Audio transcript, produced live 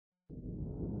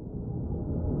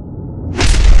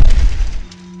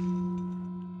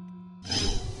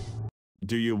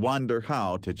Do you wonder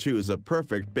how to choose a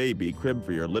perfect baby crib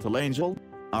for your little angel?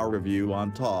 Our review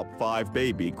on top 5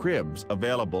 baby cribs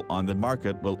available on the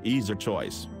market will ease your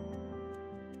choice.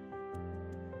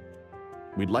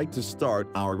 We'd like to start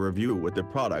our review with the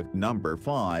product number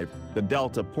 5, the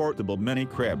Delta Portable Mini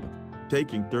Crib.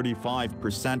 Taking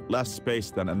 35% less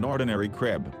space than an ordinary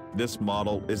crib, this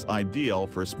model is ideal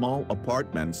for small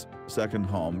apartments, second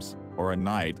homes, or a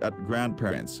night at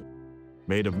grandparents'.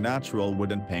 Made of natural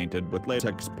wood and painted with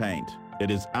latex paint, it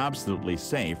is absolutely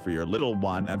safe for your little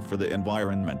one and for the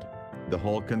environment. The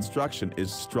whole construction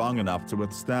is strong enough to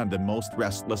withstand the most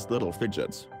restless little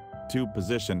fidgets.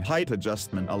 2-position height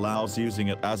adjustment allows using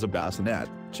it as a bassinet,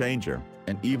 changer,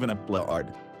 and even a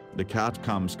placard. The cat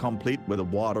comes complete with a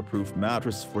waterproof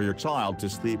mattress for your child to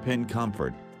sleep in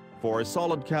comfort. 4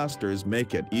 solid casters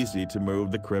make it easy to move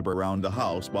the crib around the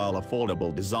house, while a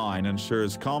foldable design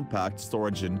ensures compact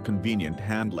storage and convenient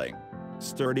handling.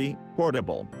 Sturdy,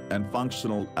 portable, and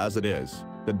functional as it is,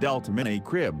 the Delta Mini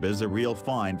Crib is a real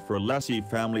find for lessee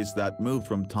families that move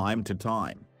from time to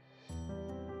time.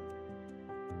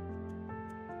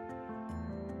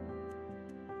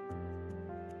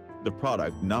 The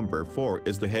product number 4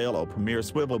 is the Halo Premier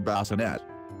Swivel Bassinet.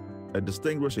 A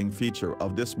distinguishing feature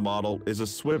of this model is a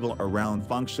swivel-around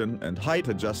function and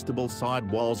height-adjustable side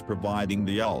walls, providing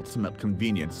the ultimate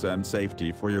convenience and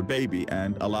safety for your baby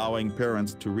and allowing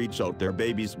parents to reach out their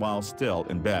babies while still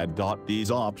in bed.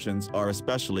 These options are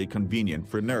especially convenient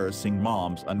for nursing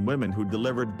moms and women who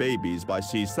delivered babies by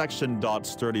C-section.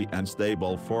 Sturdy and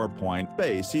stable 4-point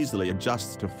base easily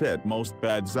adjusts to fit most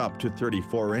beds up to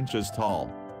 34 inches tall.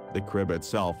 The crib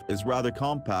itself is rather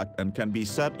compact and can be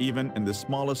set even in the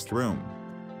smallest room.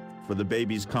 For the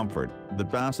baby's comfort, the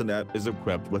bassinet is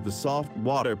equipped with a soft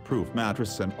waterproof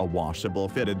mattress and a washable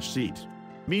fitted sheet.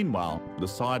 Meanwhile, the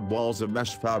side walls of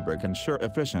mesh fabric ensure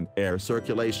efficient air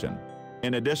circulation.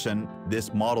 In addition,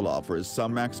 this model offers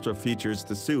some extra features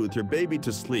to soothe your baby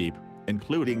to sleep,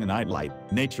 including a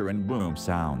nightlight, nature and womb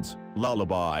sounds,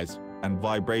 lullabies, and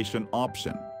vibration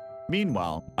option.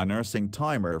 Meanwhile, a nursing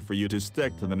timer for you to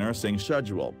stick to the nursing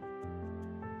schedule.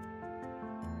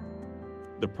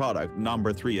 The product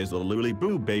number 3 is the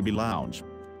Luliboo Baby Lounge.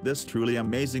 This truly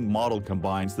amazing model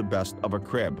combines the best of a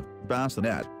crib,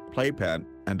 bassinet, playpen,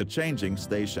 and a changing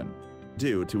station.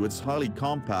 Due to its highly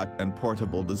compact and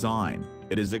portable design,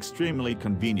 it is extremely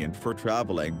convenient for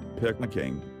traveling,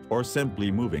 picnicking, or simply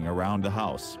moving around the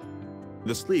house.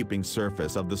 The sleeping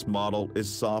surface of this model is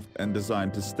soft and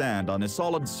designed to stand on a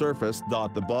solid surface.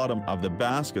 The bottom of the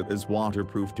basket is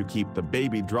waterproof to keep the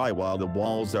baby dry, while the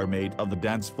walls are made of the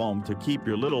dense foam to keep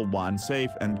your little one safe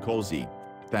and cozy.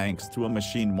 Thanks to a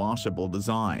machine washable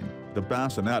design, the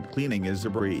bassinet cleaning is a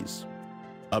breeze.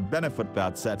 A benefit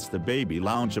that sets the Baby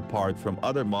Lounge apart from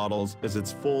other models is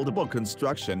its foldable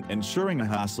construction, ensuring a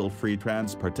hassle-free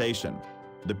transportation.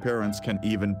 The parents can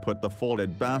even put the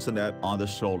folded bassinet on the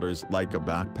shoulders like a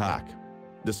backpack.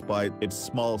 Despite its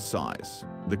small size,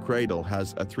 the cradle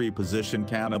has a 3-position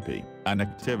canopy, an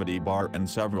activity bar, and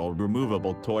several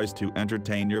removable toys to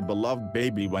entertain your beloved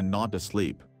baby when not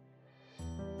asleep.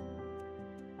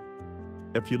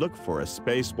 If you look for a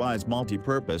space-wise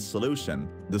multi-purpose solution,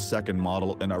 the second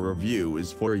model in our review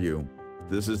is for you.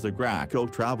 This is the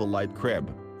Graco Travel Light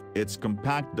Crib. Its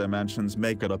compact dimensions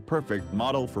make it a perfect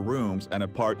model for rooms and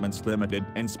apartments limited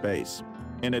in space.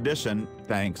 In addition,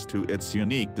 thanks to its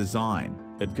unique design,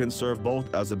 it can serve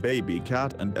both as a baby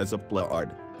cat and as a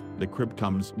placard. The crib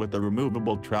comes with a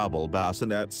removable travel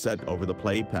bassinet set over the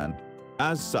playpen.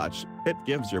 As such, it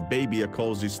gives your baby a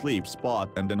cozy sleep spot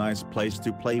and a nice place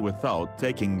to play without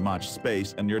taking much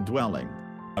space in your dwelling.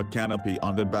 A canopy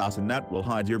on the bassinet will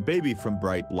hide your baby from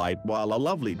bright light, while a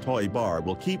lovely toy bar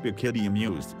will keep your kitty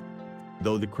amused.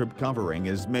 Though the crib covering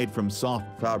is made from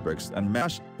soft fabrics and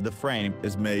mesh, the frame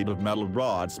is made of metal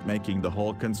rods, making the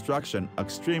whole construction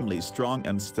extremely strong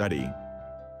and steady.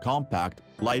 Compact,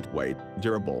 lightweight,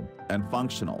 durable, and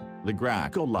functional, the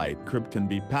Graco Light Crib can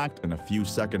be packed in a few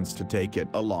seconds to take it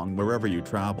along wherever you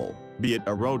travel, be it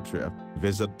a road trip,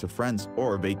 visit to friends,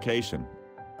 or vacation.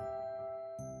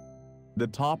 The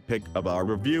top pick of our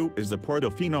review is the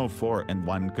Portofino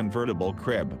 4-in-1 Convertible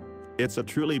Crib. It's a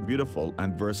truly beautiful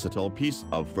and versatile piece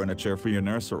of furniture for your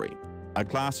nursery. A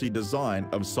classy design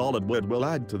of solid wood will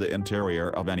add to the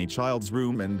interior of any child's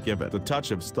room and give it a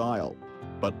touch of style.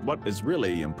 But what is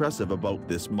really impressive about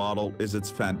this model is its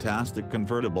fantastic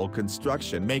convertible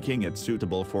construction, making it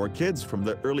suitable for kids from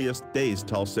the earliest days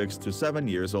till 6 to 7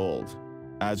 years old.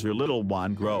 As your little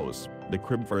one grows, the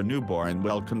crib for a newborn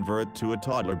will convert to a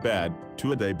toddler bed,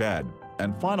 to a day bed,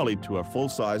 and finally to a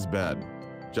full-size bed.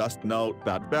 Just note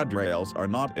that bed rails are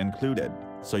not included.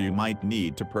 so you might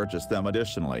need to purchase them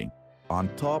additionally. On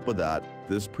top of that,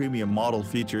 this premium model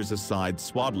features a side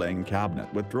swaddling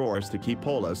cabinet with drawers to keep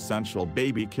all essential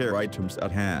baby care items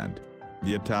at hand.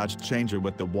 The attached changer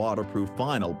with the waterproof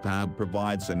vinyl pad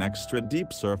provides an extra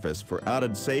deep surface for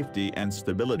added safety and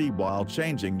stability while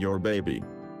changing your baby.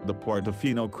 The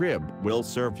Portofino crib will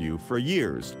serve you for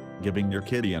years, giving your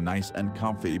kitty a nice and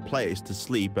comfy place to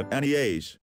sleep at any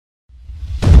age.